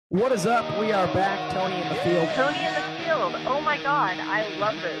What is up? We are back. Tony in the field. Tony in the field. Oh my God, I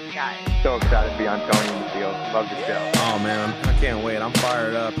love those guys. So excited to be on Tony in the field. Love the show. Oh man, I can't wait. I'm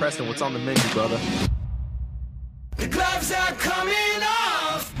fired up. Preston, what's on the menu, brother? The gloves are coming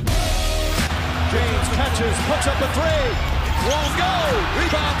off. James catches, puts up a three. Won't go.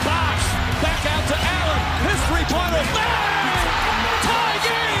 Rebound box. Back out to Allen. His three-pointer. Bang! Tie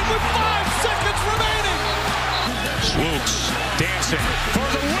game with 5 seconds remaining. Swoops dancing for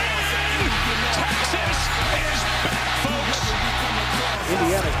the win. Texas is back, folks.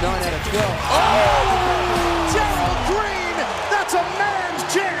 Indiana's 9 out of 12. Oh! Gerald Green. That's a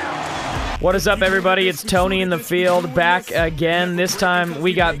man's jam. What is up, everybody? It's Tony in the field, back again. This time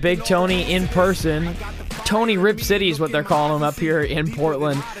we got Big Tony in person. Tony Rip City is what they're calling him up here in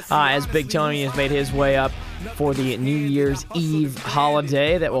Portland, as Big Tony has made his way up for the New Year's Eve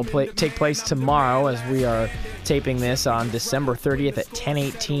holiday that will take place tomorrow, as we are taping this on December 30th at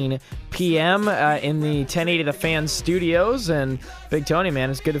 10:18 p.m. In the 1080 The Fan studios. And Big Tony, man,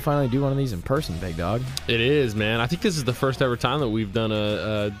 it's good to finally do one of these in person, big dog. It is, man. I think this is the first ever time that we've done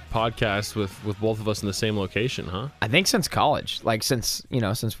a podcast with both of us in the same location, huh? I think since college, like since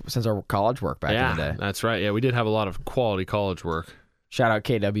our college work back in the day. That's right. Yeah, we did have a lot of quality college work. Shout out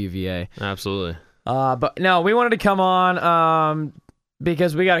KWVA. Absolutely. But no, we wanted to come on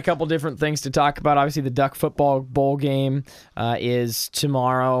because we got a couple different things to talk about. Obviously, the Duck Football Bowl game is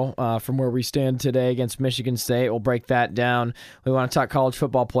tomorrow from where we stand today against Michigan State. We'll break that down. We want to talk college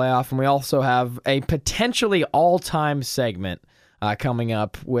football playoff, and we also have a potentially all-time segment coming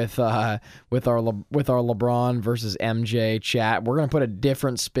up with our LeBron versus MJ chat. We're going to put a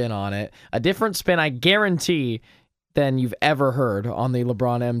different spin on it. A different spin, I guarantee, than you've ever heard on the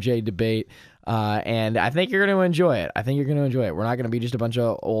LeBron-MJ debate. And I think you're going to enjoy it. We're not going to be just a bunch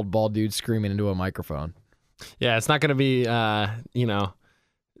of old bald dudes screaming into a microphone. Yeah, it's not going to be,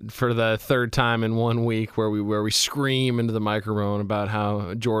 for the third time in 1 week where we scream into the microphone about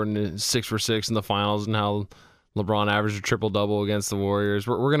how Jordan is 6 for 6 in the finals and how LeBron averaged a triple-double against the Warriors.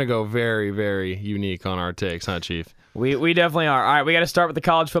 We're going to go very, very unique on our takes, huh, Chief? We definitely are. All right, we got to start with the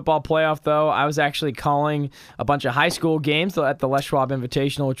college football playoff, though. I was actually calling a bunch of high school games at the Les Schwab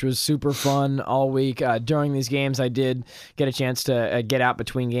Invitational, which was super fun all week. During these games, I did get a chance to get out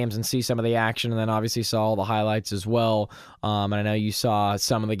between games and see some of the action, and then obviously saw all the highlights as well. And I know you saw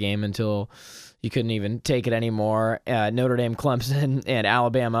some of the game until you couldn't even take it anymore. Notre Dame, Clemson, and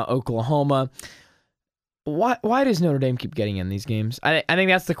Alabama, Oklahoma. Why does Notre Dame keep getting in these games? I think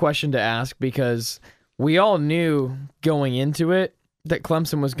that's the question to ask, because we all knew going into it that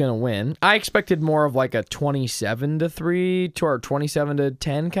Clemson was going to win. I expected more of like a 27-3 or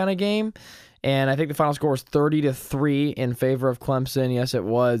 27-10 kind of game, and I think the final score was 30-3 in favor of Clemson. Yes, it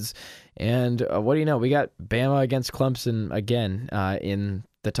was. And what do you know? We got Bama against Clemson again in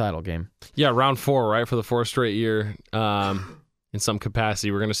the title game. Yeah, round 4, right, for the 4th straight year. In some capacity,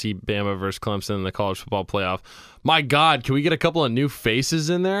 we're going to see Bama versus Clemson in the college football playoff. My God, can we get a couple of new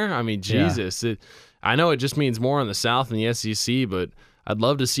faces in there? I mean, Jesus. Yeah. I know it just means more in the South and the SEC, but I'd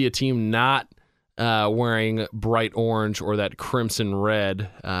love to see a team not wearing bright orange or that crimson red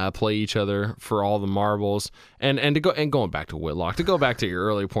play each other for all the marbles. And going back to Whitlock, to go back to your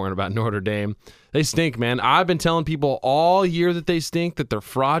earlier point about Notre Dame, they stink, man. I've been telling people all year that they stink, that they're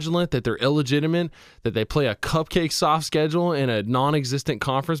fraudulent, that they're illegitimate, that they play a cupcake soft schedule in a non-existent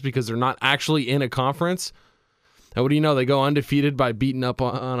conference because they're not actually in a conference. And what do you know? They go undefeated by beating up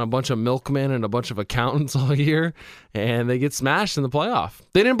on a bunch of milkmen and a bunch of accountants all year, and they get smashed in the playoff.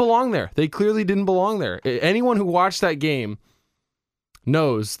 They didn't belong there. They clearly didn't belong there. Anyone who watched that game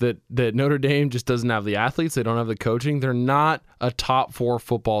knows that Notre Dame just doesn't have the athletes. They don't have the coaching. They're not a top 4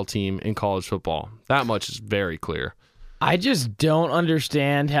 football team in college football. That much is very clear. I just don't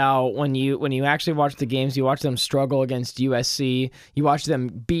understand how when you actually watch the games, you watch them struggle against USC, you watch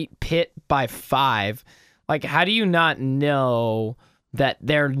them beat Pitt by 5. Like, how do you not know that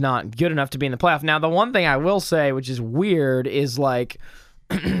they're not good enough to be in the playoff? Now, the one thing I will say, which is weird, is like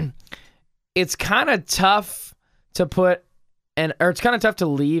it's kind of tough to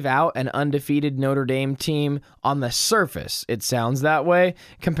leave out an undefeated Notre Dame team on the surface. It sounds that way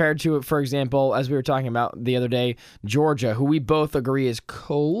compared to, for example, as we were talking about the other day, Georgia, who we both agree is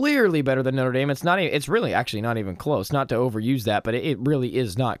clearly better than Notre Dame. It's really actually not even close. Not to overuse that, but it really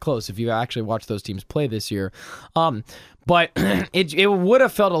is not close if you actually watch those teams play this year. But it would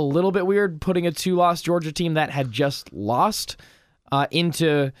have felt a little bit weird putting a 2-loss Georgia team that had just lost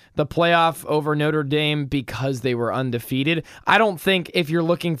into the playoff over Notre Dame because they were undefeated. I don't think if you're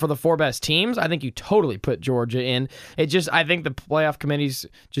looking for the 4 best teams, I think you totally put Georgia in. I think the playoff committee's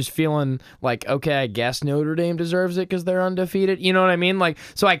just feeling like, okay, I guess Notre Dame deserves it because they're undefeated. You know what I mean? Like,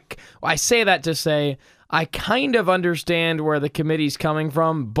 so I say that to say, I kind of understand where the committee's coming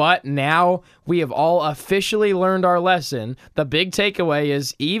from, but now we have all officially learned our lesson. The big takeaway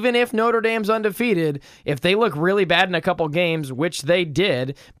is even if Notre Dame's undefeated, if they look really bad in a couple games, which they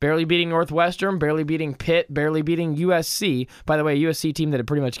did, barely beating Northwestern, barely beating Pitt, barely beating USC, by the way, a USC team that had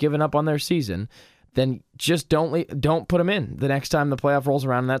pretty much given up on their season, then just don't put them in the next time the playoff rolls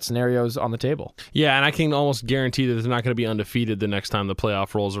around and that scenario's on the table. Yeah, and I can almost guarantee that they're not going to be undefeated the next time the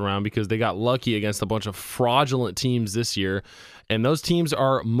playoff rolls around because they got lucky against a bunch of fraudulent teams this year, and those teams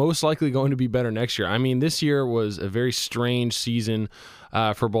are most likely going to be better next year. I mean, this year was a very strange season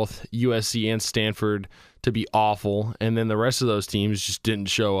for both USC and Stanford to be awful, and then the rest of those teams just didn't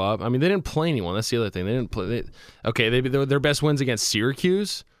show up. I mean, they didn't play anyone. That's the other thing. They didn't play. Their best wins against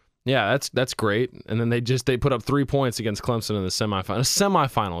Syracuse. Yeah, that's great. And then they put up 3 points against Clemson in the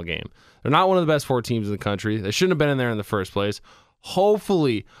semifinal game. They're not one of the best 4 teams in the country. They shouldn't have been in there in the first place.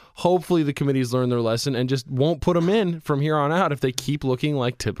 Hopefully the committees learn their lesson and just won't put them in from here on out if they keep looking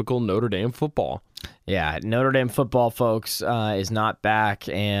like typical Notre Dame football. Yeah, Notre Dame football, folks, is not back,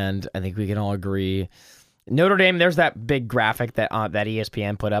 and I think we can all agree. Notre Dame, there's that big graphic that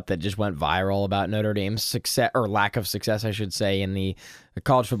ESPN put up that just went viral about Notre Dame's success, or lack of success, I should say, in the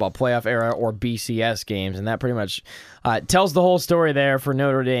college football playoff era or BCS games. And that pretty much tells the whole story there for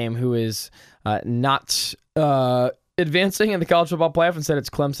Notre Dame, who is not advancing in the college football playoff. Instead, it's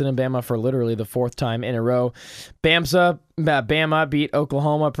Clemson and Bama for literally the 4th time in a row. Bama beat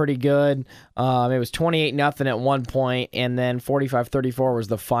Oklahoma pretty good. It was 28-0 at one point, and then 45-34 was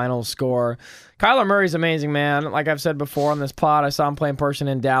the final score. Kyler Murray's amazing, man. Like I've said before on this pod, I saw him play in person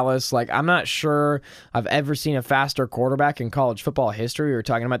in Dallas. Like, I'm not sure I've ever seen a faster quarterback in college football history. We were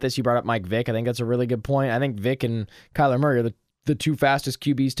talking about this. You brought up Mike Vick. I think that's a really good point. I think Vick and Kyler Murray are the 2 fastest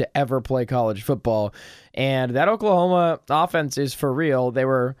QBs to ever play college football. And that Oklahoma offense is for real. They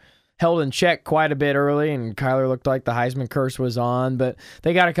were held in check quite a bit early, and Kyler looked like the Heisman curse was on, but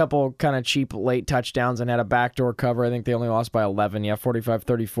they got a couple kind of cheap late touchdowns and had a backdoor cover. I think they only lost by 11,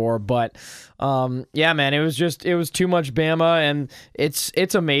 45-34. But yeah, man, it was too much Bama, and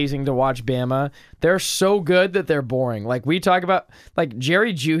it's amazing to watch Bama. They're so good that they're boring. Like we talk about, like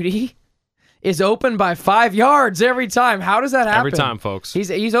Jerry Jeudy is open by 5 yards every time. How does that happen? Every time, folks.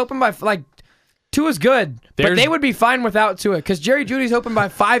 He's open by, like, Tua's good, but they would be fine without Tua because Jerry Jeudy's open by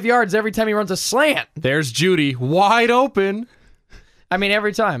 5 yards every time he runs a slant. There's Jeudy wide open. I mean,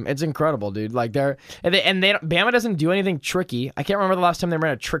 every time. It's incredible, dude. Like Bama doesn't do anything tricky. I can't remember the last time they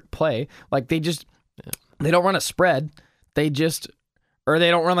ran a trick play. Like they don't run a spread. They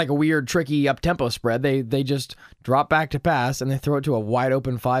don't run like a weird, tricky up-tempo spread. They just drop back to pass, and they throw it to a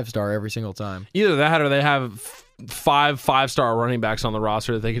wide-open 5-star every single time. Either that or they have 5-star running backs on the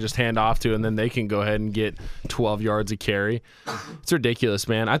roster that they can just hand off to, and then they can go ahead and get 12 yards a carry. It's ridiculous,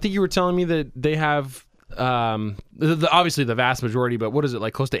 man. I think you were telling me that they have obviously the vast majority, but what is it,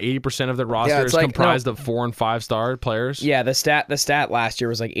 like close to 80% of their roster is comprised of 4- and 5-star players? Yeah, the stat last year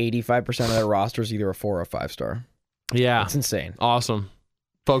was like 85% of their roster is either a 4 or 5-star. Yeah. It's insane. Awesome.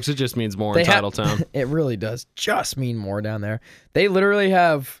 Folks, it just means more in Titletown. It really does just mean more down there. They literally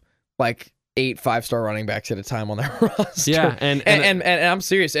have like 8 5-star running backs at a time on their roster. Yeah, and I'm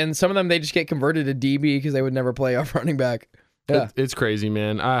serious. And some of them, they just get converted to DB because they would never play off running back. Yeah. It's crazy,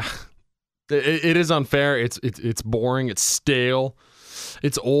 man. It is unfair. It's boring. It's stale.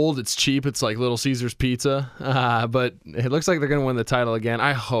 It's old. It's cheap. It's like Little Caesars pizza. But it looks like they're going to win the title again.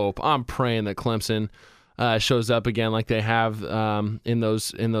 I hope. I'm praying that Clemson shows up again like they have in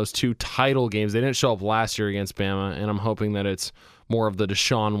those 2 title games. They didn't show up last year against Bama, and I'm hoping that it's more of the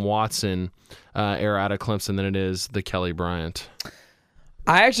Deshaun Watson era out of Clemson than it is the Kelly Bryant.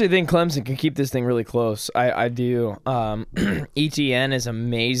 I actually think Clemson can keep this thing really close. I do. ETN is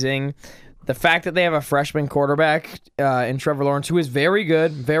amazing. The fact that they have a freshman quarterback in Trevor Lawrence, who is very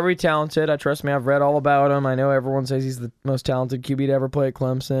good, very talented. Trust me, I've read all about him. I know everyone says he's the most talented QB to ever play at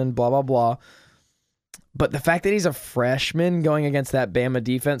Clemson, blah, blah, blah. But the fact that he's a freshman going against that Bama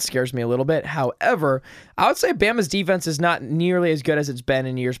defense scares me a little bit. However, I would say Bama's defense is not nearly as good as it's been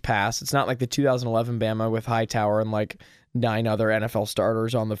in years past. It's not like the 2011 Bama with Hightower and like 9 other NFL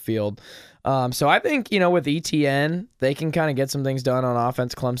starters on the field. So I think, with ETN, they can kind of get some things done on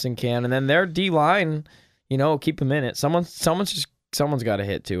offense. Clemson can. And then their D-line, keep them in it. Someone's just someone's got to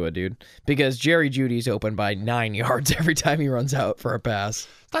hit Tua, dude, because Jerry Judy's open by 9 yards every time he runs out for a pass.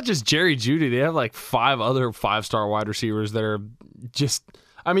 It's not just Jerry Jeudy. They have like 5 other 5-star wide receivers that are just.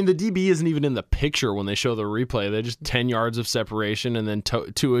 I mean, the DB isn't even in the picture when they show the replay. They're just 10 yards of separation, and then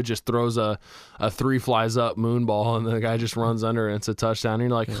Tua just throws a 3 flies up moon ball, and the guy just runs under, and it's a touchdown. And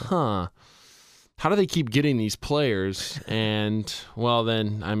you're like, huh. How do they keep getting these players? And, well,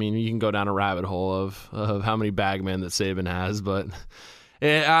 then, I mean, you can go down a rabbit hole of how many bagmen that Saban has. But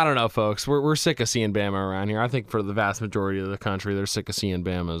I don't know, folks. We're sick of seeing Bama around here. I think for the vast majority of the country, they're sick of seeing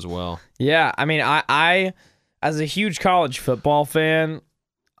Bama as well. Yeah, I mean, I as a huge college football fan,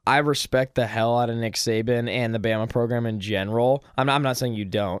 I respect the hell out of Nick Saban and the Bama program in general. I'm not saying you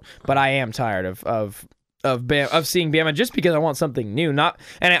don't, but I am tired of seeing Bama just because I want something new. I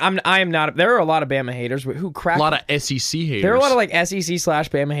am not. There are a lot of Bama haters who crack. A lot of SEC haters. There are a lot of like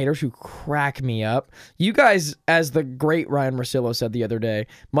SEC/Bama haters who crack me up. You guys, as the great Ryan Russillo said the other day,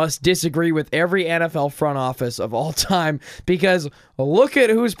 must disagree with every NFL front office of all time because look at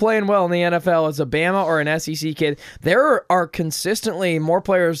who's playing well in the NFL. It's a Bama or an SEC kid. There are consistently more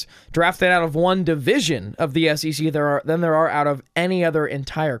players drafted out of one division of the SEC than there are out of any other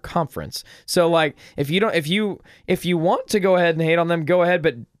entire conference. So like if you want to go ahead and hate on them, go ahead,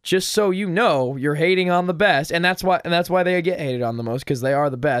 but just so you know, you're hating on the best, and that's why they get hated on the most, because they are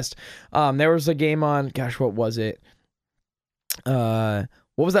the best. There was a game on, gosh, what was it?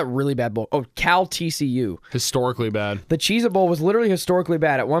 What was that really bad bowl? Oh, Cal TCU. Historically bad. The Cheez-It Bowl was literally historically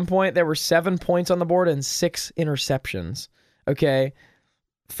bad. At one point, there were 7 points on the board and 6 interceptions. Okay,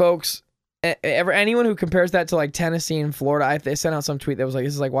 folks. Anyone who compares that to like Tennessee and Florida, they sent out some tweet that was like,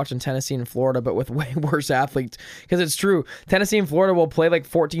 this is like watching Tennessee and Florida, but with way worse athletes. Because it's true. Tennessee and Florida will play like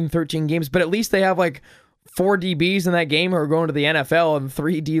 14, 13 games, but at least they have like 4 DBs in that game who are going to the NFL and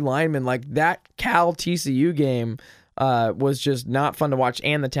 3 D linemen. Like that Cal TCU game was just not fun to watch,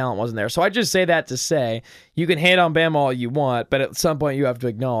 and the talent wasn't there. So I just say that to say you can hate on Bama all you want, but at some point you have to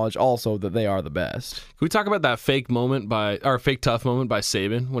acknowledge also that they are the best. Can we talk about that fake tough moment by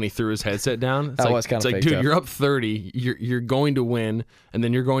Saban when he threw his headset down? That was kind of fake dude, tough. You're up 30, you're going to win, and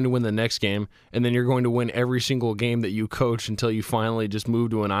then you're going to win the next game, and then you're going to win every single game that you coach until you finally just move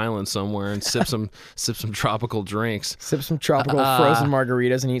to an island somewhere and sip some tropical drinks. Sip some tropical frozen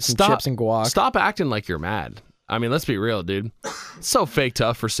margaritas and eat some chips and guac. Stop acting like you're mad. I mean, let's be real, dude. It's so fake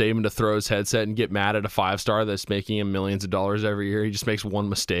tough for Saban to throw his headset and get mad at a 5-star that's making him millions of dollars every year. He just makes one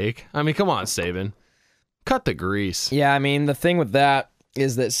mistake. I mean, come on, Saban. Cut the grease. Yeah, I mean, the thing with that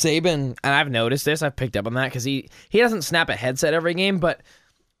is that Saban, and I've noticed this, I've picked up on that, because he doesn't snap a headset every game, but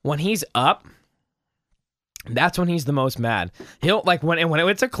when he's up, that's when he's the most mad. He'll like when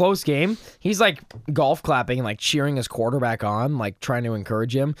it's a close game, he's like golf clapping and like cheering his quarterback on, like trying to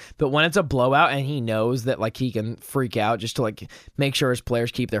encourage him. But when it's a blowout and he knows that like he can freak out just to like make sure his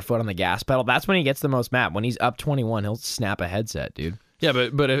players keep their foot on the gas pedal, that's when he gets the most mad. When he's up 21, he'll snap a headset, dude. Yeah,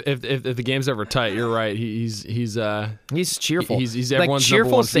 but if the game's ever tight, you're right. He's cheerful. He's like everyone's cheerful.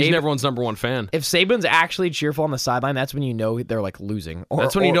 number one. He's everyone's number one fan. If Saban's actually cheerful on the sideline, that's when you know they're like losing.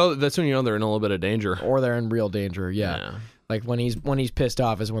 That's when you know they're in a little bit of danger, or they're in real danger. Yeah. Like when he's pissed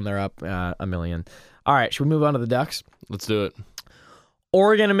off is when they're up a million. All right, should we move on to the Ducks? Let's do it.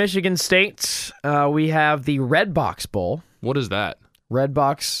 Oregon and Michigan State. We have the Red Box Bowl. What is that? Red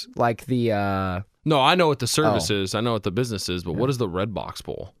Box, like the. No, I know what the service is. I know what the business is, but what is the Red Box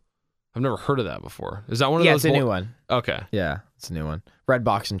Bowl? I've never heard of that before. Is that one of those? Yeah, it's a new one. Okay. Yeah, it's a new one. Red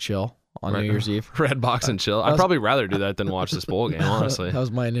Box and chill on New Year's Eve. Red Box and chill. I'd probably rather do that than watch this bowl game, honestly. That was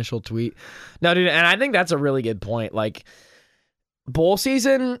my initial tweet. No, dude, and I think that's a really good point. Like, bowl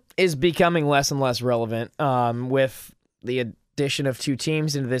season is becoming less and less relevant with the addition of 2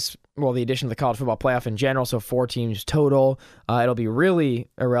 teams into this. Well, the addition of the college football playoff in general, so 4 teams total. It'll be really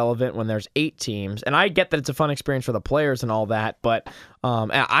irrelevant when there's 8 teams. And I get that it's a fun experience for the players and all that, but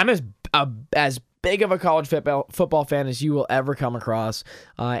I'm as big of a college football fan as you will ever come across.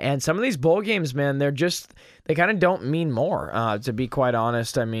 And some of these bowl games, man, they kind of don't mean more, to be quite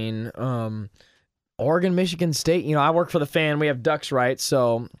honest. I mean, Oregon, Michigan State, I work for the Fan. We have Ducks, right?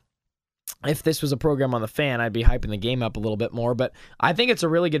 So if this was a program on the Fan, I'd be hyping the game up a little bit more. But I think it's a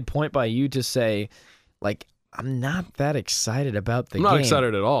really good point by you to say, like, I'm not that excited about the game. I'm not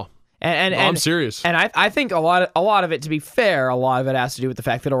excited at all. And I'm serious. And I think a lot of it, to be fair, a lot of it has to do with the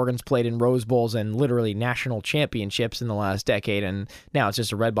fact that Oregon's played in Rose Bowls and literally national championships in the last decade, and now it's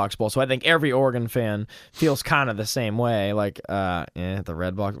just a Red Box Bowl. So I think every Oregon fan feels kind of the same way. Like, the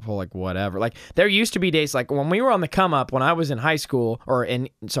Red Box Bowl, like, whatever. Like, there used to be days, like, when we were on the come up, when I was in high school,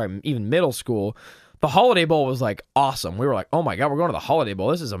 even middle school, the Holiday Bowl was like awesome. We were like, oh my God, we're going to the Holiday Bowl.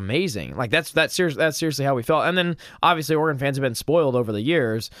 This is amazing. Like that's seriously how we felt. And then obviously Oregon fans have been spoiled over the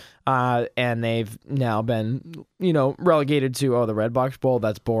years, and they've now been, relegated to the Red Box Bowl.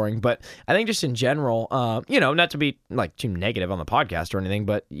 That's boring. But I think just in general, not to be like too negative on the podcast or anything,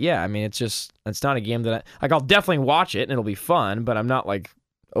 but yeah, I mean, it's not a game that I'll definitely watch it and it'll be fun, but I'm not like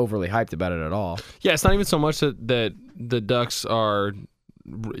overly hyped about it at all. Yeah, it's not even so much that the Ducks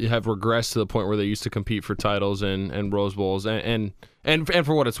have regressed to the point where they used to compete for titles and Rose Bowls, and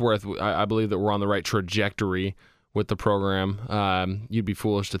for what it's worth, I believe that we're on the right trajectory with the program. You'd be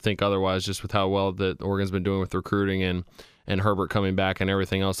foolish to think otherwise, just with how well that Oregon's been doing with recruiting and Herbert coming back and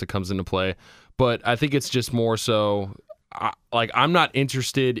everything else that comes into play. But I think it's just more so, I'm not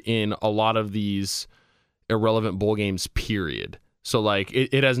interested in a lot of these irrelevant bowl games, period. So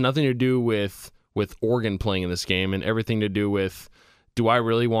it has nothing to do with Oregon playing in this game and everything to do with, do I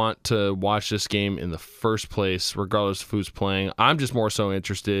really want to watch this game in the first place, regardless of who's playing? I'm just more so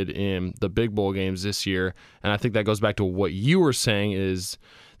interested in the big bowl games this year, and I think that goes back to what you were saying is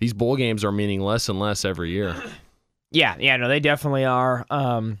these bowl games are meaning less and less every year. Yeah, no, they definitely are.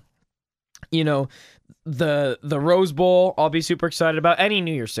 The Rose Bowl, I'll be super excited about. Any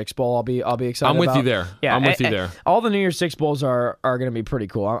New Year's Six Bowl, I'll be excited about. I'm with you there. Yeah, I'm with you there. All the New Year's Six Bowls are going to be pretty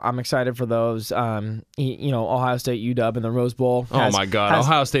cool. I'm excited for those. Ohio State, UW, and the Rose Bowl. My God,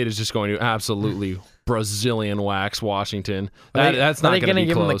 Ohio State is just going to absolutely Brazilian wax Washington. That's not going to be close. Are they going to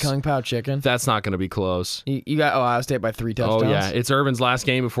give them the Kung Pao chicken? That's not going to be close. You got Ohio State by 3 touchdowns. Oh yeah, it's Urban's last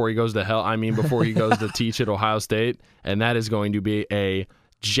game before he goes to hell. I mean, before he goes to teach at Ohio State, and that is going to be a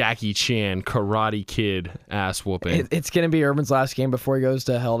Jackie Chan Karate Kid ass whooping. It's going to be Urban's last game before he goes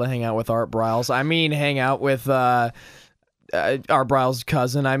to hell to hang out with Art Briles. I mean, hang out with Art Briles'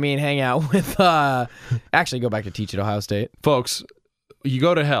 cousin. I mean, hang out with actually go back to teach at Ohio State. Folks, you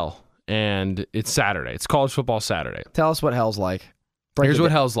go to hell, and it's Saturday. It's college football Saturday. Tell us what hell's like. Here's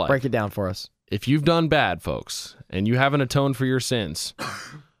what hell's like. Break it down for us. If you've done bad, folks, and you haven't atoned for your sins,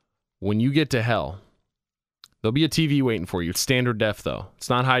 when you get to hell, there'll be a TV waiting for you. It's standard def, though. It's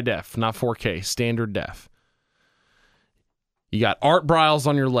not high def, not 4K, standard def. You got Art Briles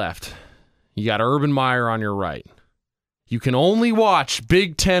on your left. You got Urban Meyer on your right. You can only watch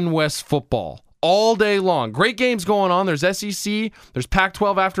Big Ten West football all day long. Great games going on. There's SEC, there's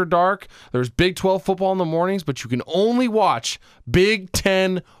Pac-12 after dark, there's Big 12 football in the mornings, but you can only watch Big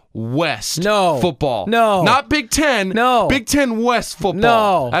Ten West football. No. Not Big Ten. No. Big Ten West football.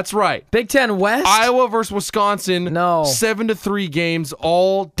 No. That's right. Big Ten West? Iowa versus Wisconsin. No. 7-3 games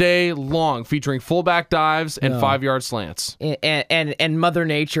all day long, featuring fullback dives and 5-yard slants. And Mother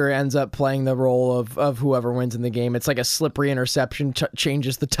Nature ends up playing the role of whoever wins in the game. It's like a slippery interception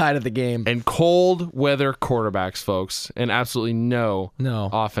changes the tide of the game. And cold weather quarterbacks, folks, and absolutely no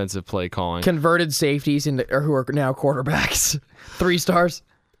offensive play calling. Converted safeties who are now quarterbacks. 3 stars.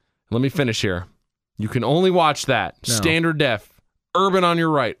 Let me finish here. You can only watch that. No. Standard def. Urban on your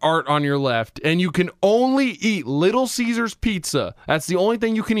right. Art on your left. And you can only eat Little Caesars pizza. That's the only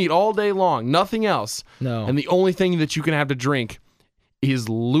thing you can eat all day long. Nothing else. No. And the only thing that you can have to drink is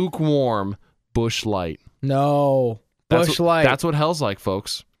lukewarm Busch Light. No. Busch Light. That's what hell's like,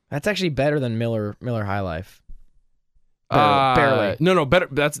 folks. That's actually better than Miller High Life. Barely. No, better.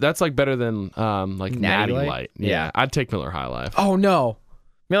 That's like better than like Natty Light. Yeah. I'd take Miller High Life. Oh no.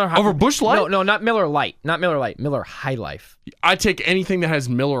 Over Busch Light? No, not Miller Light. Not Miller Light. Miller High Life. I take anything that has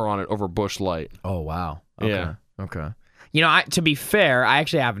Miller on it over Busch Light. Oh, wow. Okay. Yeah. Okay. To be fair, I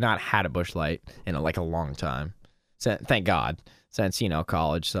actually have not had a Busch Light in a long time. Thank God. Since,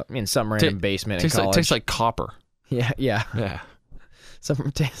 college. In some random basement in college. Tastes like copper. Yeah. Yeah.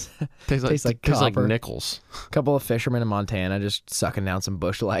 Tastes like tastes like copper. nickels. A couple of fishermen in Montana just sucking down some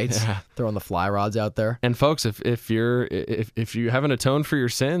Busch Lights, throwing the fly rods out there. And folks, if you haven't atoned for your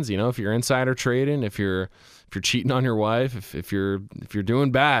sins, if you're insider trading, if you're cheating on your wife, if you're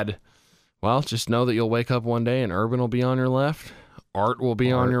doing bad, well, just know that you'll wake up one day and Urban will be on your left, Art will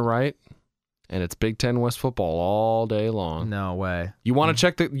be on your right, and it's Big Ten West football all day long. No way. You want to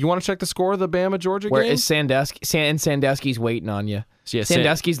check the score of the Bama Georgia game? Where is Sandusky? Sandusky's waiting on you. Yeah,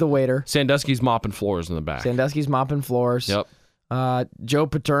 Sandusky's the waiter. Sandusky's mopping floors in the back. Sandusky's mopping floors. Yep. Joe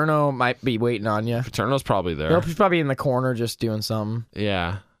Paterno might be waiting on you. Paterno's probably there. He's probably in the corner just doing something.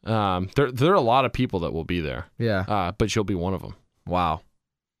 Yeah. There are a lot of people that will be there. Yeah. But you'll be one of them. Wow.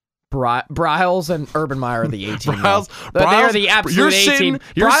 Briles and Urban Meyer are the 18. Briles they are the absolute 18.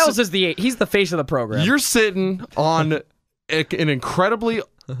 Briles is he's the face of the program. You're sitting on an incredibly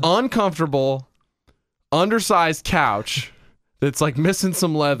uncomfortable, undersized couch that's like missing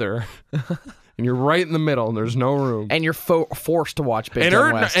some leather. and you're right in the middle, and there's no room. And you're forced to watch Big And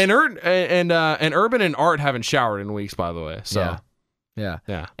Ten West. and Urban and Art haven't showered in weeks, by the way. So yeah.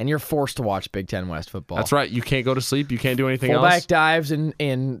 yeah. And you're forced to watch Big Ten West football. That's right. You can't go to sleep. You can't do anything Fullback else. dives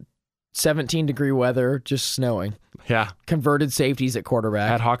in 17-degree weather, just snowing. Yeah. Converted safeties at quarterback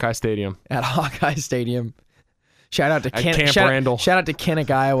At Hawkeye Stadium. at Hawkeye Stadium. Shout out to At Camp Randall. Shout out to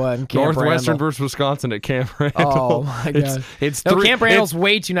Kinnick, Iowa, and Camp Northwestern Randall. versus Wisconsin at Camp Randall. Oh my god! It's no, three, Camp Randall's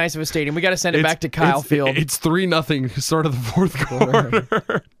way too nice of a stadium. We got to send it back to Kyle Field. It's 3-0. Start of the fourth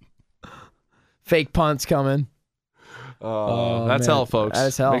quarter. Fake punts coming. Oh, that's man. hell, folks. That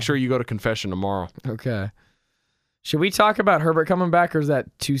is hell. Make sure you go to confession tomorrow. Okay. Should we talk about Herbert coming back, or is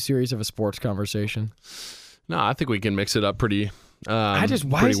that too serious of a sports conversation? No, I think we can mix it up pretty. Why pretty is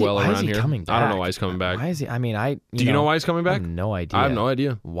he, well why around is he here. coming back? I don't know why he's coming back. Why is he? I mean, Do you know why he's coming I back? have no idea. I have no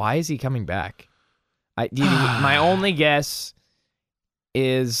idea. Why is he coming back? My only guess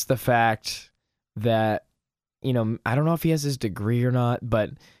is the fact that I don't know if he has his degree or not, but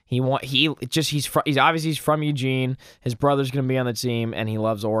he's obviously from Eugene. His brother's going to be on the team, and he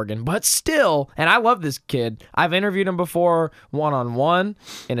loves Oregon. But still, and I love this kid. I've interviewed him before one-on-one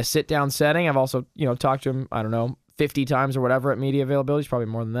in a sit-down setting. I've also talked to him, I don't know, 50 times or whatever at media availability. Probably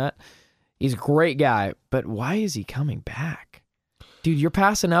more than that. He's a great guy, but why is he coming back? Dude, you're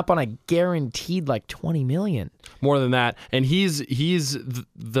passing up on a guaranteed like $20 million. More than that, and he's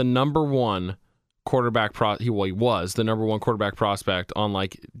the number one quarterback he was the number one quarterback prospect on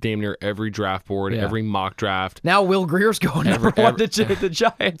like damn near every draft board, every mock draft. Now Will Greer's going number one to the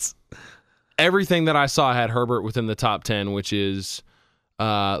Giants. Everything that I saw had Herbert within the top 10, which is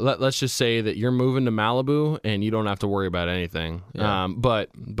let's just say that you're moving to Malibu and you don't have to worry about anything. Yeah.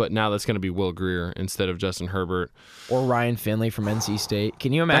 But now that's going to be Will Greer instead of Justin Herbert or Ryan Finley from NC State.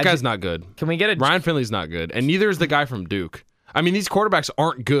 Can you imagine? That guy's not good. Can we get Ryan Finley's not good, and neither is the guy from Duke. I mean, these quarterbacks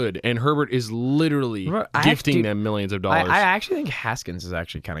aren't good, and Herbert is literally gifting them millions of dollars. I actually think Haskins is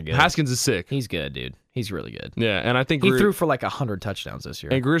actually kind of good. Haskins is sick. He's good, dude. He's really good. Yeah, and I think he threw for like 100 touchdowns this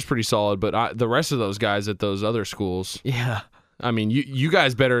year. And Greer's pretty solid, but the rest of those guys at those other schools, yeah. I mean, you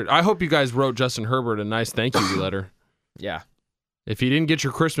guys better. I hope you guys wrote Justin Herbert a nice thank you letter. Yeah. If he didn't get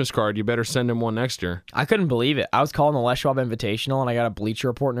your Christmas card, you better send him one next year. I couldn't believe it. I was calling the Les Schwab Invitational, and I got a Bleacher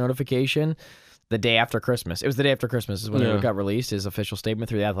Report notification the day after Christmas. It was the day after Christmas is when it got released, his official statement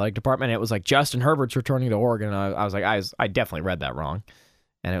through the athletic department. And it was like, Justin Herbert's returning to Oregon. And I was like, I definitely read that wrong.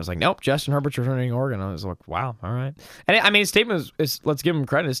 And it was like, nope, Justin Herbert's returning to Oregon. I was like, wow, all right. And I mean, his statement is let's give him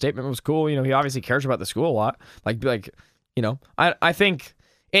credit. His statement was cool. He obviously cares about the school a lot. I think,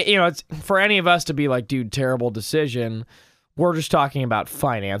 it's for any of us to be like, dude, terrible decision. We're just talking about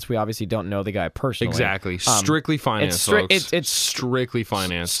finance. We obviously don't know the guy personally. Exactly. Strictly finance, folks. It's strictly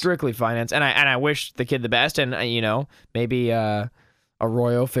finance. Strictly finance. And I wish the kid the best. And, maybe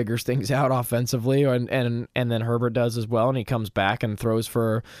Arroyo figures things out offensively, and then Herbert does as well. And he comes back and throws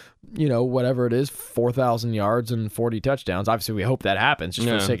for, whatever it is, 4,000 yards and 40 touchdowns. Obviously, we hope that happens just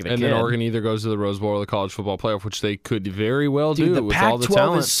for the sake of the kid. And then Oregon either goes to the Rose Bowl or the college football playoff, which they could very well Dude, do with all the talent. The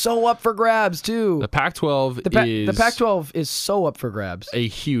Pac-12 is so up for grabs, too. The Pac-12 The Pac-12 is so up for grabs. A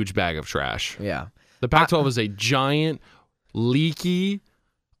huge bag of trash. Yeah. The Pac-12 is a giant, leaky,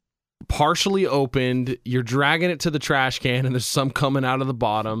 partially opened. You're dragging it to the trash can, and there's some coming out of the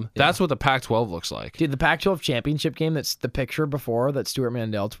bottom. Yeah. That's what the Pac-12 looks like. Dude, the Pac-12 championship game, that's the picture before that Stuart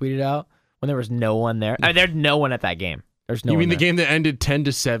Mandel tweeted out when there was no one there. I mean, there's no one at that game. There's no. You one mean the there. game that ended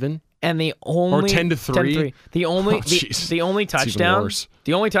 10-7? And the only or 10-3? The only touchdown.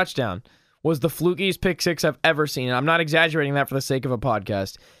 The only touchdown was the flukiest pick six I've ever seen. And I'm not exaggerating that for the sake of a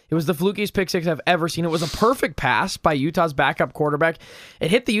podcast. It was the flukiest pick six I've ever seen. It was a perfect pass by Utah's backup quarterback. It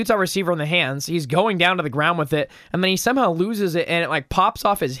hit the Utah receiver in the hands. He's going down to the ground with it, and then he somehow loses it, and it like pops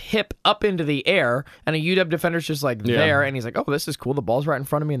off his hip up into the air, and a UW defender's just like there, and he's like, oh, this is cool. The ball's right in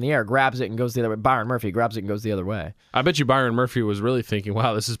front of me in the air. Grabs it and goes the other way. Byron Murphy grabs it and goes the other way. I bet you Byron Murphy was really thinking,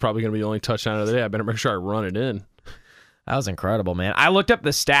 wow, this is probably going to be the only touchdown of the day. I better make sure I run it in. That was incredible, man. I looked up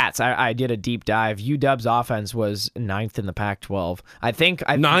the stats. I did a deep dive. UW's offense was 9th in the Pac-12.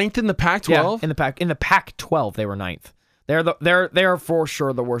 Ninth in the Pac-12? Yeah, in the Pac-12 they were 9th. They're for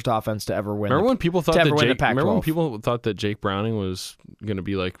sure the worst offense to ever win. Remember when people thought that Jake Browning was going to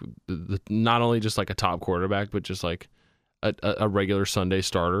be like not only just like a top quarterback, but just like a regular Sunday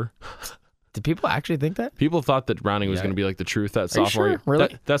starter? Did people actually think that? People thought that Browning was going to be like the truth that sophomore year.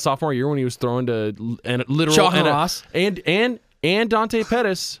 Really? That sophomore year when he was throwing to literal John Ross and Dante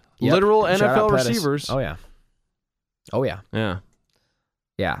Pettis, literal NFL receivers. Oh yeah.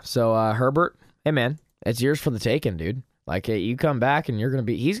 Yeah. So Herbert, hey man, it's yours for the taking, dude. Like you come back and he's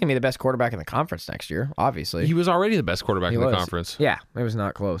gonna be the best quarterback in the conference next year. Obviously, he was already the best quarterback in the conference. Yeah, it was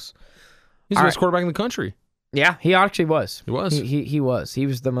not close. He's the best quarterback in the country. Yeah, he actually was. He was. He was. He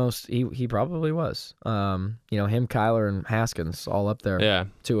was the most. He probably was. Him, Kyler, and Haskins all up there. Yeah.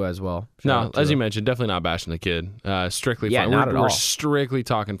 too as well. No, as you mentioned, definitely not bashing the kid. Strictly, not at all. We're strictly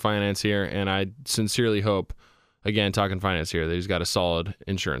talking finance here, and I sincerely hope, again, talking finance here, that he's got a solid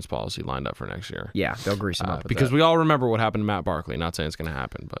insurance policy lined up for next year. Yeah, they'll grease him up. Because we all remember what happened to Matt Barkley. Not saying it's going to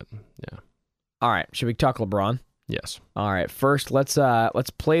happen, but yeah. All right, should we talk LeBron? Yes. All right, first let's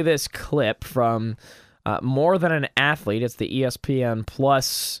play this clip from More Than an Athlete. It's the ESPN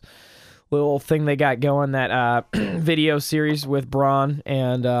Plus little thing they got going, that video series with Bron.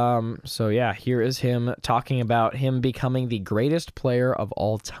 And so, yeah, here is him talking about him becoming the greatest player of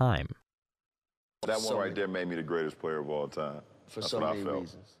all time. That one right there made me the greatest player of all time. For so many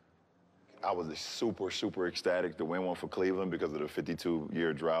reasons. I was super, super ecstatic to win one for Cleveland because of the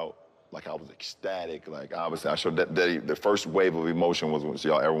 52-year drought. Like, I was ecstatic. Like, obviously, I showed that the first wave of emotion was when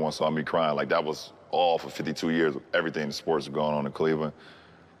everyone saw me crying. Like, that was all for 52 years of everything in sports going on in Cleveland.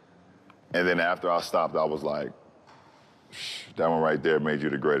 And then after I stopped, I was like, that one right there made you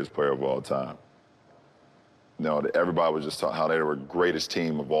the greatest player of all time. Everybody was just talking how they were the greatest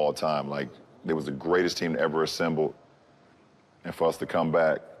team of all time. Like, they was the greatest team ever assembled. And for us to come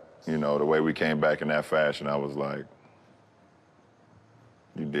back, the way we came back in that fashion, I was like,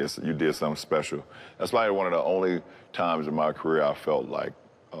 you did something special. That's probably one of the only times in my career I felt like,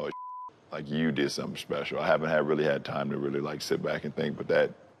 oh, like you did something special. I haven't really had time to really like sit back and think, but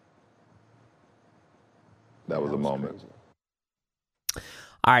that was a moment. Crazy.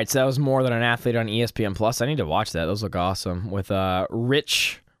 All right, so that was More Than an Athlete on ESPN Plus. I need to watch that. Those look awesome with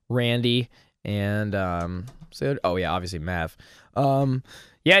Rich, Randy, and obviously Mav.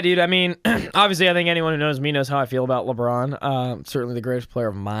 Yeah, dude, I mean, obviously I think anyone who knows me knows how I feel about LeBron. Certainly the greatest player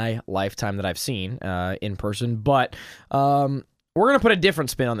of my lifetime that I've seen in person. But we're going to put a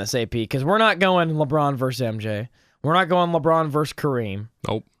different spin on this, AP, because we're not going LeBron versus MJ. We're not going LeBron versus Kareem.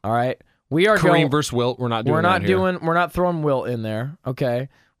 Nope. All right? We are Kareem versus Wilt. We're not doing that here. We're not throwing Wilt in there, okay?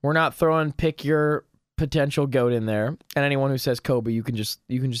 We're not throwing pick your potential GOAT in there, and anyone who says Kobe, you can just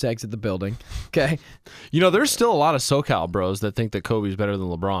exit the building, okay? There's still a lot of SoCal bros that think that Kobe's better than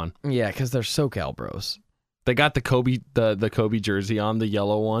LeBron. Yeah, because they're SoCal bros. They got the Kobe jersey on, the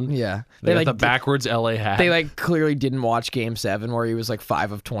yellow one. Yeah, they got the backwards LA hat. They clearly didn't watch Game 7 where he was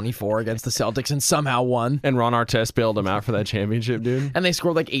 5 of 24 against the Celtics and somehow won. And Ron Artest bailed him out for that championship, dude. And they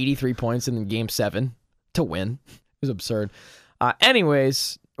scored 83 points in Game 7 to win. It was absurd.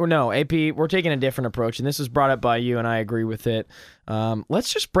 Anyways. Or no, AP, we're taking a different approach, and this was brought up by you, and I agree with it.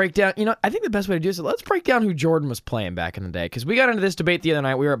 Let's just break down, I think the best way to do this is let's break down who Jordan was playing back in the day, because we got into this debate the other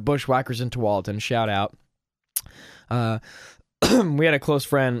night. We were at Bushwhackers in Tualatin, shout out. We had a close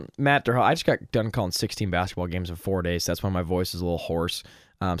friend, Matt Derhall. I just got done calling 16 basketball games in 4 days. That's why my voice is a little hoarse,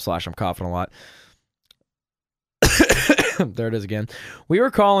 / I'm coughing a lot. There it is again. We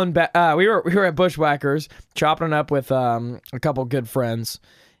were calling back. We were at Bushwhackers, chopping it up with a couple good friends,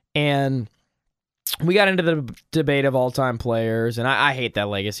 and we got into the debate of all-time players. And I hate that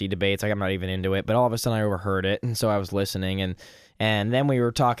legacy debate. I'm not even into it. But all of a sudden, I overheard it, and so I was listening. And then we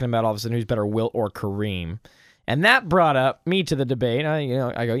were talking about all of a sudden who's better, Wilt or Kareem. And that brought up me to the debate. I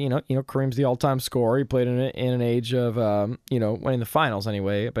go, Kareem's the all-time scorer. He played in an age of, winning the finals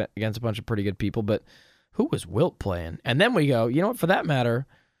anyway, but against a bunch of pretty good people. But who was Wilt playing? And then we go, for that matter,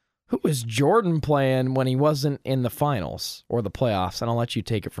 who was Jordan playing when he wasn't in the finals or the playoffs? And I'll let you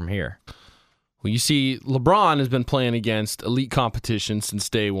take it from here. Well, you see, LeBron has been playing against elite competition since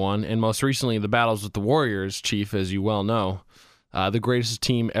day one, and most recently the battles with the Warriors, Chief, as you well know, the greatest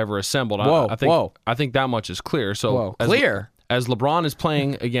team ever assembled. I think that much is clear. So as LeBron is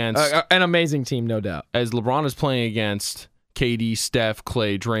playing against an amazing team, no doubt. As LeBron is playing against KD, Steph,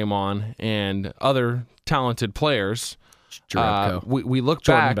 Clay, Draymond, and other talented players, we look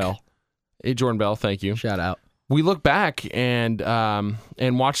back. Jordan Bell, thank you. Shout out. We look back and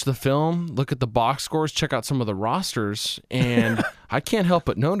watch the film, look at the box scores, check out some of the rosters, and I can't help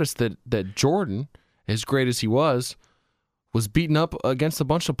but notice that Jordan, as great as he was beaten up against a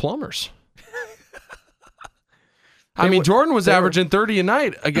bunch of plumbers. Jordan was averaging 30 a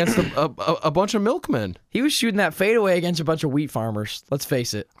night against a bunch of milkmen. He was shooting that fadeaway against a bunch of wheat farmers. Let's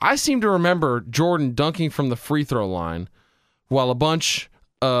face it. I seem to remember Jordan dunking from the free throw line while a bunch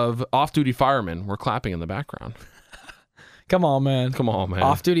of off-duty firemen were clapping in the background. Come on, man.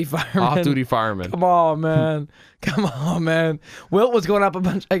 Off-duty firemen. Come on, man. Wilt was going up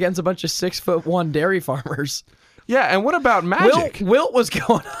against a bunch of 6'1" dairy farmers. Yeah, and what about Magic? Wilt was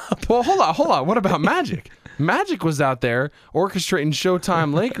going up. Well, hold on. What about Magic? Magic was out there orchestrating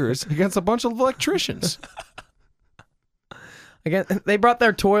Showtime Lakers against a bunch of electricians. Again, they brought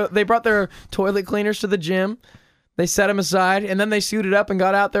their toilet cleaners to the gym. They set them aside, and then they suited up and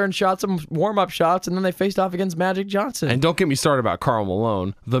got out there and shot some warm-up shots, and then they faced off against Magic Johnson. And don't get me started about Karl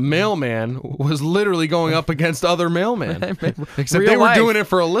Malone. The mailman was literally going up against other mailmen. Except they were doing it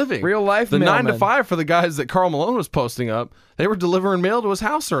for a living. Real life The mailmen. 9 to 5 for the guys that Karl Malone was posting up, they were delivering mail to his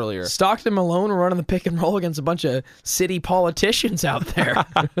house earlier. Stockton and Malone were running the pick and roll against a bunch of city politicians out there.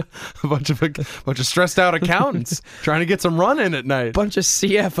 a bunch of stressed out accountants trying to get some run in at night. Bunch of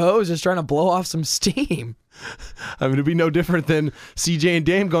CFOs just trying to blow off some steam. I mean, it'd be no different than CJ and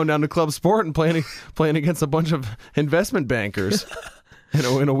Dame going down to Club Sport and playing against a bunch of investment bankers in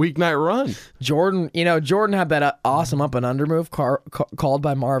a weeknight run. Jordan had that awesome up and under move called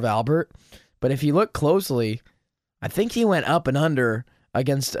by Marv Albert, but if you look closely, I think he went up and under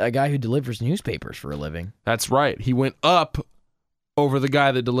against a guy who delivers newspapers for a living. That's right. He went up over the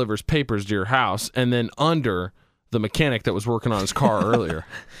guy that delivers papers to your house, and then under the mechanic that was working on his car earlier.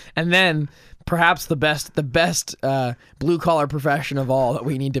 And then perhaps the best blue collar profession of all that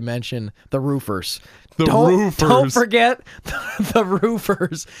we need to mention, the roofers. Don't forget the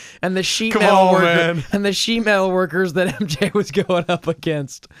roofers and the sheet metal workers that MJ was going up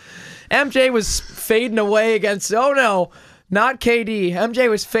against. MJ was fading away against not KD. MJ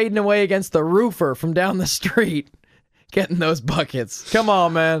was fading away against the roofer from down the street. Getting those buckets. Come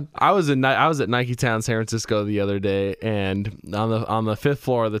on, man. I was at Nike Town, San Francisco the other day, and on the 5th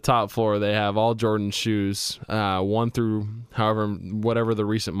floor, the top floor, they have all Jordan shoes, 1 through whatever the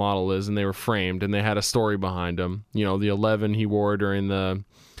recent model is, and they were framed, and they had a story behind them. You know, the 11 he wore during the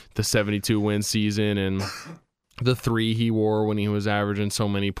 72 win season, and the 3 he wore when he was averaging so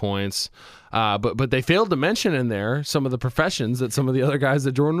many points. But they failed to mention in there some of the professions that some of the other guys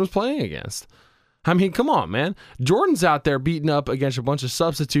that Jordan was playing against. I mean, come on, man. Jordan's out there beating up against a bunch of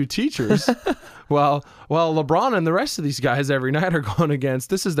substitute teachers while LeBron and the rest of these guys every night are going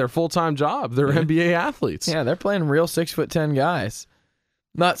against, this is their full-time job. They're NBA athletes. Yeah, they're playing real 6'10" guys.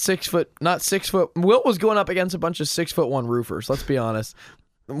 Not 6 foot. Wilt was going up against a bunch of 6'1" roofers, let's be honest.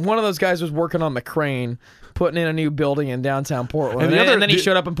 One of those guys was working on the crane, putting in a new building in downtown Portland. And then he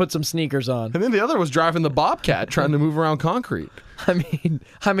showed up and put some sneakers on. And then the other was driving the Bobcat, trying to move around concrete.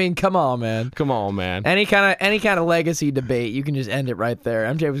 I mean, come on, man. Come on, man. Any kind of legacy debate, you can just end it right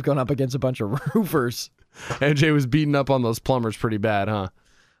there. MJ was going up against a bunch of roofers. MJ was beating up on those plumbers pretty bad, huh?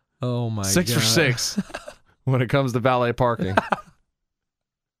 Oh my god. 6 for 6 when it comes to valet parking.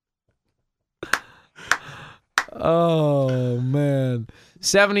 Oh man.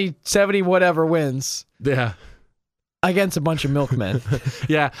 70 whatever wins. Yeah. Against a bunch of milkmen.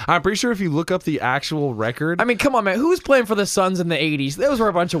 Yeah, I'm pretty sure if you look up the actual record. I mean, come on, man. Who was playing for the Suns in the 80s? Those were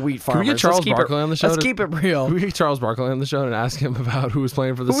a bunch of wheat farmers. Can we get Charles Barkley on the show? Let's keep it real. Can we get Charles Barkley on the show and ask him about who was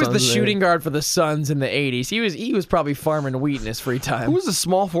playing for the Suns? Who was the shooting guard for the Suns in the 80s? He was probably farming wheat in his free time. Who was the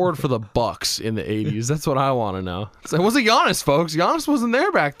small forward for the Bucks in the 80s? That's what I want to know. It wasn't Giannis, folks. Giannis wasn't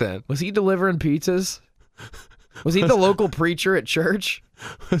there back then. Was he delivering pizzas? Was he the local preacher at church?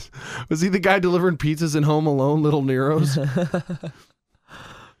 Was he the guy delivering pizzas in Home Alone, Little Nero's?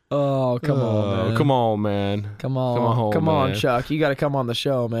 Oh, come on, man. Come on, man. Come on, Chuck. You got to come on the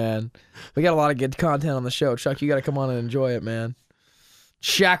show, man. We got a lot of good content on the show. Chuck, you got to come on and enjoy it, man.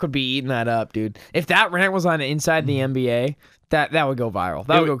 Shaq would be eating that up, dude. If that rant was on Inside the NBA, that would go viral.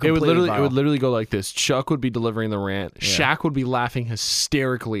 That would go completely viral. It would literally go like this. Chuck would be delivering the rant. Yeah. Shaq would be laughing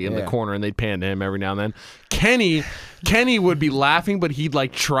hysterically in the corner, and they'd pan to him every now and then. Kenny would be laughing, but he'd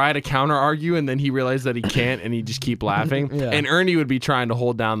like try to counter argue, and then he realized that he can't, and he'd just keep laughing. Yeah. And Ernie would be trying to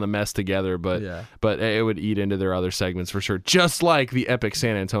hold down the mess together, but it would eat into their other segments for sure. Just like the epic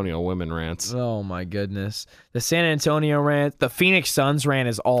San Antonio women rants. Oh my goodness, the San Antonio rant, the Phoenix Suns rant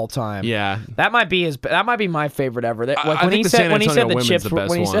is all time. Yeah, that might be my favorite ever. When he said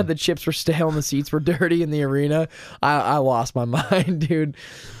the chips were stale and the seats were dirty in the arena, I lost my mind, dude.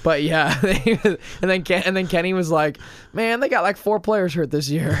 But yeah, and then Kenny was like, man, they got like 4 players hurt this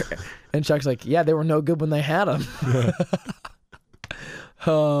year. And Chuck's like, yeah, they were no good when they had them.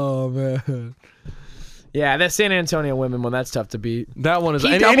 Oh, man. Yeah, that San Antonio women one, that's tough to beat. That one is...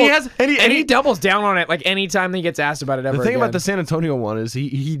 He doubles down on it like anytime he gets asked about it ever The thing again. about the San Antonio one is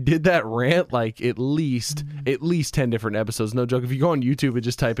he did that rant like at least 10 different episodes. No joke. If you go on YouTube and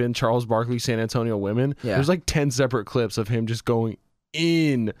just type in Charles Barkley San Antonio women, there's like 10 separate clips of him just going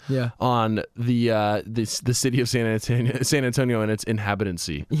in Yeah. on the city of San Antonio and its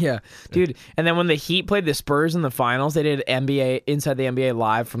inhabitancy. Yeah, dude. And then when the Heat played the Spurs in the finals, they did NBA Inside the NBA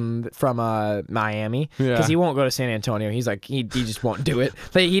live from Miami because he won't go to San Antonio. He's like he just won't do it.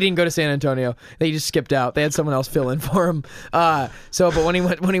 He didn't go to San Antonio. They just skipped out. They had someone else fill in for him. But when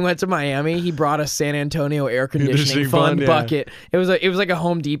he went to Miami, he brought a San Antonio air conditioning fund bucket. It was like a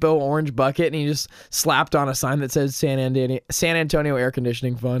Home Depot orange bucket, and he just slapped on a sign that says San Antonio air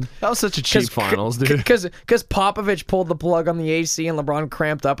conditioning fund. That was such a cheap finals, dude. Because Popovich pulled the plug on the AC and LeBron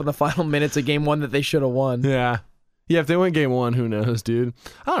cramped up in the final minutes of game 1 that they should have won. Yeah, if they win game 1, who knows, dude?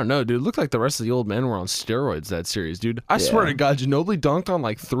 I don't know, dude. It looked like the rest of the old men were on steroids that series, dude. I swear to God, Ginobili dunked on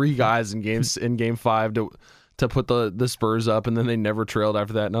like 3 guys in game 5 to put the Spurs up, and then they never trailed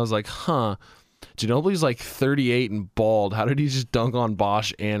after that. And I was like, huh. Ginobili's like 38 and bald. How did he just dunk on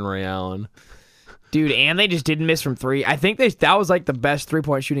Bosch and Ray Allen? Dude, and they just didn't miss from 3. I think that was like the best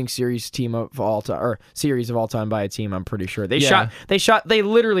 3-point shooting series of all time by a team. I'm pretty sure they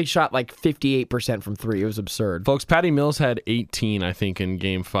literally shot like 58% from 3. It was absurd, folks. Patty Mills had 18, I think, in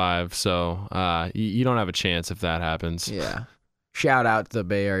game 5. So you don't have a chance if that happens. Yeah. Shout out to the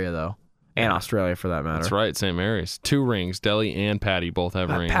Bay Area though, and Australia for that matter. That's right, St. Mary's. 2 rings. Deli and Patty both have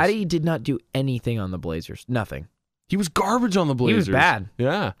rings. Patty did not do anything on the Blazers. Nothing. He was garbage on the Blazers. He was bad.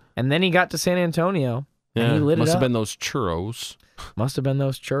 Yeah. And then he got to San Antonio. And he lit it up. Must have been those churros. Must have been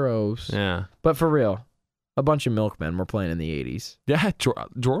those churros. Yeah. But for real, a bunch of milkmen were playing in the 80s. Yeah,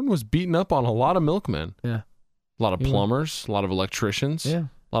 Jordan was beating up on a lot of milkmen. Yeah. A lot of plumbers, a lot of electricians, a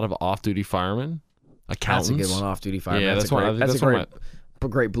lot of off-duty firebmen, accountants. That's a good one, off-duty fireman. Yeah, that's a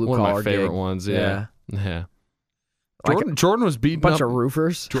great blue-collar one of my favorite gig. ones, yeah. Jordan was beating up... A bunch of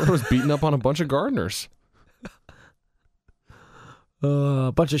roofers. Jordan was beating up on a bunch of gardeners.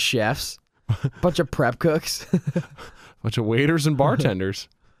 A bunch of chefs, a bunch of prep cooks, a bunch of waiters and bartenders.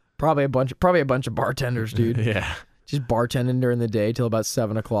 Probably a bunch of bartenders, dude. Yeah, just bartending during the day till about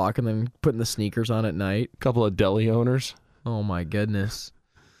 7 o'clock, and then putting the sneakers on at night. A couple of deli owners. Oh my goodness,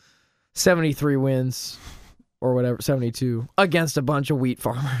 73 wins or whatever, 72 against a bunch of wheat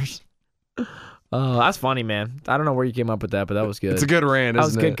farmers. Oh, that's funny, man. I don't know where you came up with that, but that was good. It's a good rant. That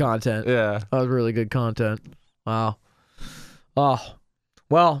was good content. Yeah, that was really good content. Wow. Oh,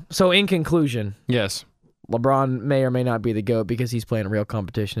 well, so in conclusion, yes, LeBron may or may not be the GOAT because he's playing real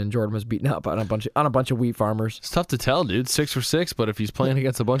competition, and Jordan was beaten up on a bunch of wheat farmers. It's tough to tell, dude. 6 for 6, but if he's playing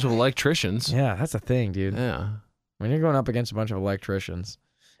against a bunch of electricians, yeah, that's the thing, dude. Yeah, when you're going up against a bunch of electricians,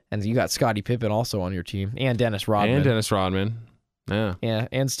 and you got Scottie Pippen also on your team, and Dennis Rodman, yeah,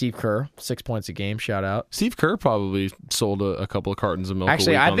 and Steve Kerr, 6 points a game. Shout out. Steve Kerr probably sold a couple of cartons of milk.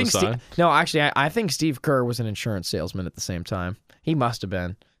 Actually, a week I think Steve Kerr was an insurance salesman at the same time. He must have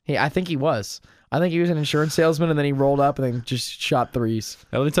been. I think he was. I think he was an insurance salesman, and then he rolled up and then just shot threes.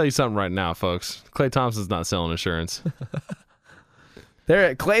 Now, let me tell you something right now, folks. Klay Thompson's not selling insurance.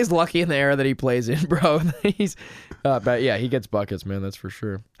 Klay's lucky in the era that he plays in, bro. But yeah, he gets buckets, man. That's for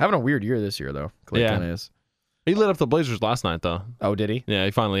sure. Having a weird year this year, though. Klay kind of is. He lit up the Blazers last night, though. Oh, did he? Yeah,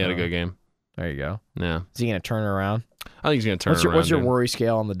 he finally had a good game. There you go. Yeah. Is he going to turn it around? I think he's going to turn it around. What's your worry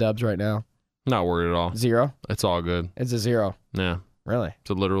scale on the Dubs right now? Not worried at all. 0? It's all good. It's a 0. Yeah. Really?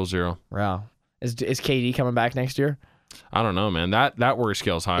 It's a literal 0. Wow. Is KD coming back next year? I don't know, man. That worry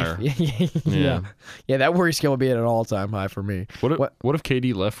scale's higher. Yeah, that worry scale would be at an all-time high for me. What if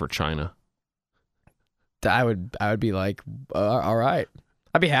KD left for China? I would be like, all right.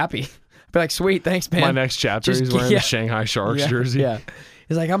 I'd be happy. I'd be like, sweet, thanks, man. My next chapter, he's wearing the Shanghai Sharks jersey. Yeah.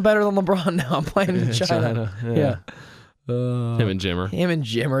 He's like, I'm better than LeBron now. I'm playing in China. Yeah. Him and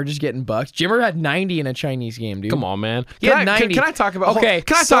Jimmer just getting bucks. Jimmer had 90 in a Chinese game, dude. Come on, man. Can I talk about? Okay,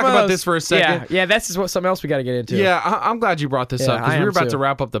 can I talk about this for a second? Yeah, this is something else we got to get into. Yeah, I'm glad you brought this up because we were about to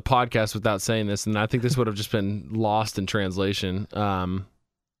wrap up the podcast without saying this, and I think this would have just been lost in translation.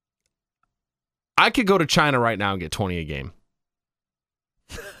 I could go to China right now and get 20 a game.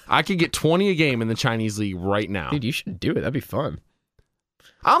 I could get 20 a game in the Chinese league right now. Dude, you should do it. That'd be fun.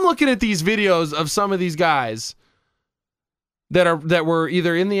 I'm looking at these videos of some of these guys that were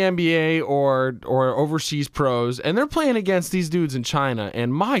either in the NBA or overseas pros, and they're playing against these dudes in China.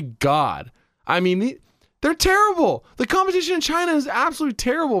 And my God, I mean, they're terrible. The competition in China is absolutely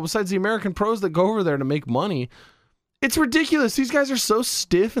terrible. Besides the American pros that go over there to make money, it's ridiculous. These guys are so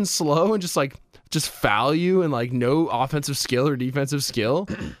stiff and slow and just foul you and like no offensive skill or defensive skill.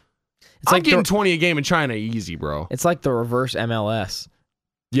 I'm like getting 20 a game in China easy, bro. It's like the reverse MLS.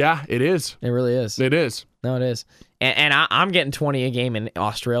 Yeah, it is. It really is. It is. No, it is. And I'm getting 20 a game in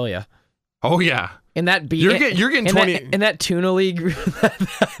Australia. Oh yeah. In that You're getting 20 in that tuna league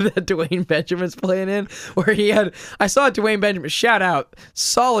that Dwayne Benjamin's playing in, where I saw Dwayne Benjamin, shout out,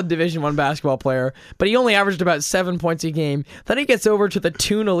 solid Division I basketball player, but he only averaged about 7 points a game. Then he gets over to the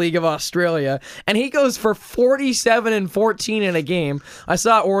Tuna League of Australia, and he goes for 47 and 14 in a game. I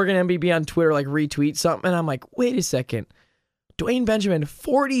saw Oregon MBB on Twitter retweet something, and I'm like, wait a second. Dwayne Benjamin,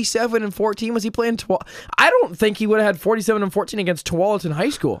 47 and 14. Was he playing? I don't think he would have had 47 and 14 against Tualatin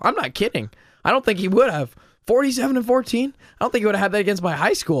High School. I'm not kidding. I don't think he would have. 47 and 14? I don't think he would have had that against my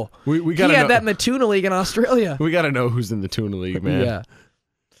high school. We he had that in the Tuna League in Australia. We got to know who's in the Tuna League, man. Yeah.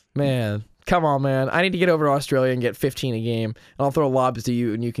 Man. Come on, man. I need to get over to Australia and get 15 a game. And I'll throw lobs to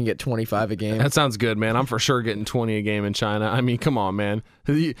you, and you can get 25 a game. That sounds good, man. I'm for sure getting 20 a game in China. I mean, come on, man.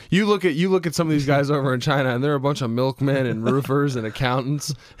 You look at some of these guys over in China, and they're a bunch of milkmen and roofers and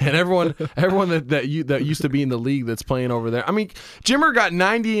accountants, and everyone that used to be in the league that's playing over there. I mean, Jimmer got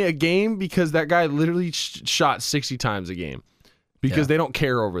 90 a game because that guy literally shot 60 times a game because they don't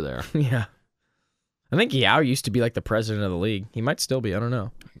care over there. Yeah. I think Yao used to be the president of the league. He might still be. I don't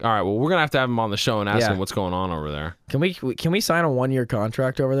know. All right, well, we're going to have him on the show and ask him what's going on over there. Can we sign a 1-year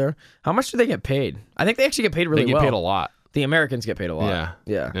contract over there? How much do they get paid? I think they actually get paid really well. They get paid a lot. The Americans get paid a lot.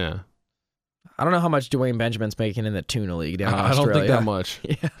 Yeah. I don't know how much Dwayne Benjamin's making in the Tuna League down in Australia. I don't think that much.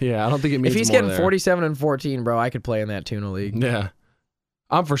 Yeah, I don't think it means if he's more getting there. 47 and 14, bro, I could play in that Tuna League. Yeah.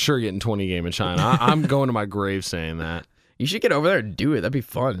 I'm for sure getting 20 a game in China. I'm going to my grave saying that. You should get over there and do it. That'd be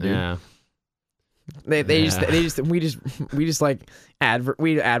fun, dude. Yeah. We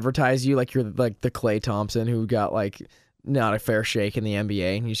advertise you like you're like the Klay Thompson who got not a fair shake in the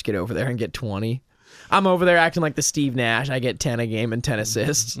NBA, and you just get over there and get 20. I'm over there acting like the Steve Nash. I get 10 a game and 10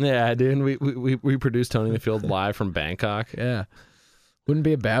 assists. Yeah, dude. We produced Tony in the Field live from Bangkok. Yeah. Wouldn't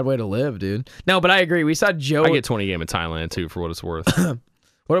be a bad way to live, dude. No, but I agree. We saw Joe. I get 20 a game in Thailand too, for what it's worth.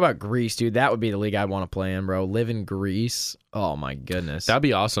 What about Greece, dude? That would be the league I'd want to play in, bro. Live in Greece. Oh my goodness. That'd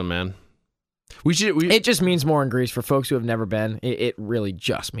be awesome, man. It just means more in Greece for folks who have never been. It really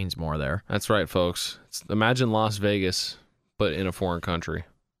just means more there. That's right, folks. Imagine Las Vegas, but in a foreign country.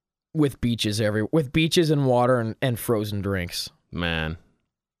 With beaches with beaches and water and frozen drinks. Man.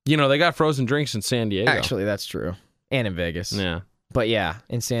 They got frozen drinks in San Diego. Actually, that's true. And in Vegas. Yeah. But yeah,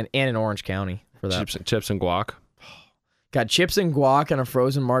 and in Orange County for that. Chips and guac. Got chips and guac and a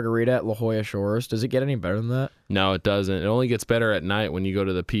frozen margarita at La Jolla Shores. Does it get any better than that? No, it doesn't. It only gets better at night when you go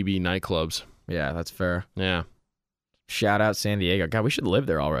to the PB nightclubs. Yeah, that's fair. Yeah. Shout out San Diego. God, we should live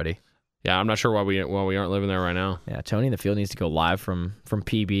there already. Yeah, I'm not sure why we aren't living there right now. Yeah, Tony in the Field needs to go live from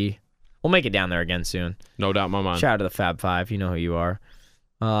PB. We'll make it down there again soon. No doubt in my mind. Shout out to the Fab Five. You know who you are.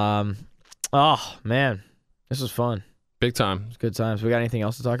 Oh, man. This was fun. Big time. It's good times. We got anything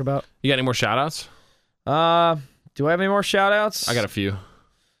else to talk about? You got any more shout-outs? Do I have any more shout-outs? I got a few.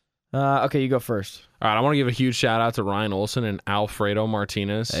 Okay, you go first. All right, I want to give a huge shout-out to Ryan Olson and Alfredo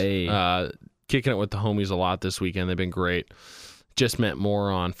Martinez. Hey. Kicking it with the homies a lot this weekend. They've been great. Just met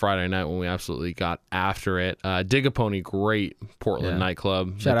more on Friday night when we absolutely got after it. Dig a Pony, great Portland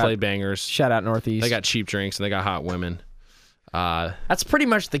nightclub. They play bangers. Shout out Northeast. They got cheap drinks and they got hot women. That's pretty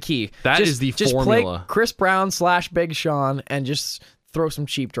much the key. That is the formula. Just play Chris Brown / Big Sean and just throw some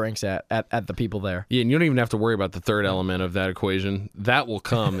cheap drinks at the people there. Yeah, and you don't even have to worry about the third element of that equation. That will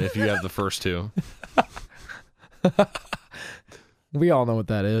come if you have the first two. We all know what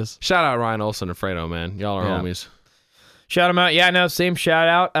that is. Shout out Ryan Olson and Fredo, man. Y'all are homies. Shout them out. Yeah, no, same shout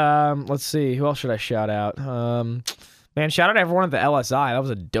out. Let's see. Who else should I shout out? Man, shout out to everyone at the LSI. That was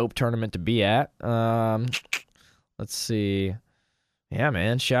a dope tournament to be at. Let's see. Yeah,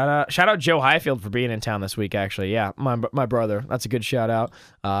 man. Shout out Joe Highfield for being in town this week, actually. Yeah, my brother. That's a good shout out.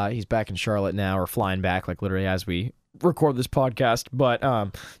 He's back in Charlotte now, or flying back, literally as we record this podcast. But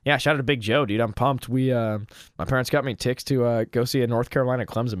yeah, shout out to Big Joe, dude. I'm pumped. My parents got me tickets to go see a North Carolina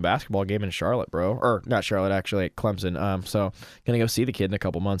Clemson basketball game in Charlotte, bro. Or not Charlotte, actually, Clemson. So gonna go see the kid in a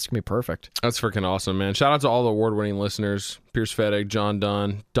couple months. It's gonna be perfect. That's freaking awesome, man. Shout out to all the award-winning listeners: Pierce Fettig, John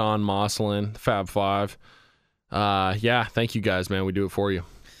Dunn, Don Mosselin, Fab Five. Yeah, thank you guys, man. We do it for you.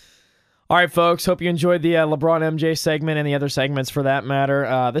 All right, folks. Hope you enjoyed the LeBron MJ segment and the other segments for that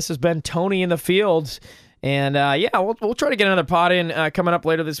matter. This has been Tony in the Field. And yeah, we'll try to get another pod in coming up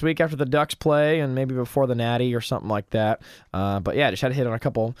later this week after the Ducks play and maybe before the Natty or something like that. But yeah, just had to hit on a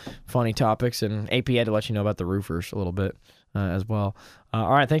couple funny topics, and AP had to let you know about the roofers a little bit as well.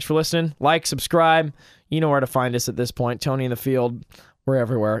 All right, thanks for listening. Like, subscribe. You know where to find us at this point. Tony in the Field. We're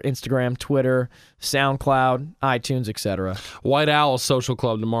everywhere. Instagram, Twitter, SoundCloud, iTunes, etc. White Owl Social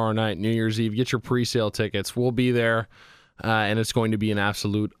Club tomorrow night, New Year's Eve. Get your pre-sale tickets. We'll be there. and it's going to be an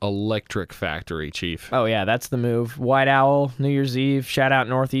absolute electric factory, Chief. Oh, yeah, that's the move. White Owl, New Year's Eve. Shout out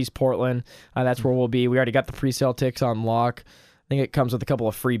Northeast Portland. That's where we'll be. We already got the pre-sale tickets on lock. I think it comes with a couple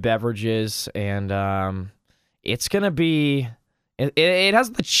of free beverages, and it's going to be... It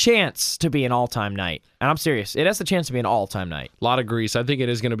has the chance to be an all-time night. And I'm serious. It has the chance to be an all-time night. A lot of grease. I think it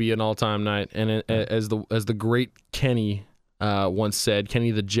is going to be an all-time night. And as the great Kenny once said,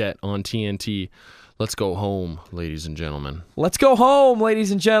 Kenny the Jet on TNT, let's go home, ladies and gentlemen. Let's go home, ladies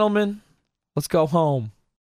and gentlemen. Let's go home.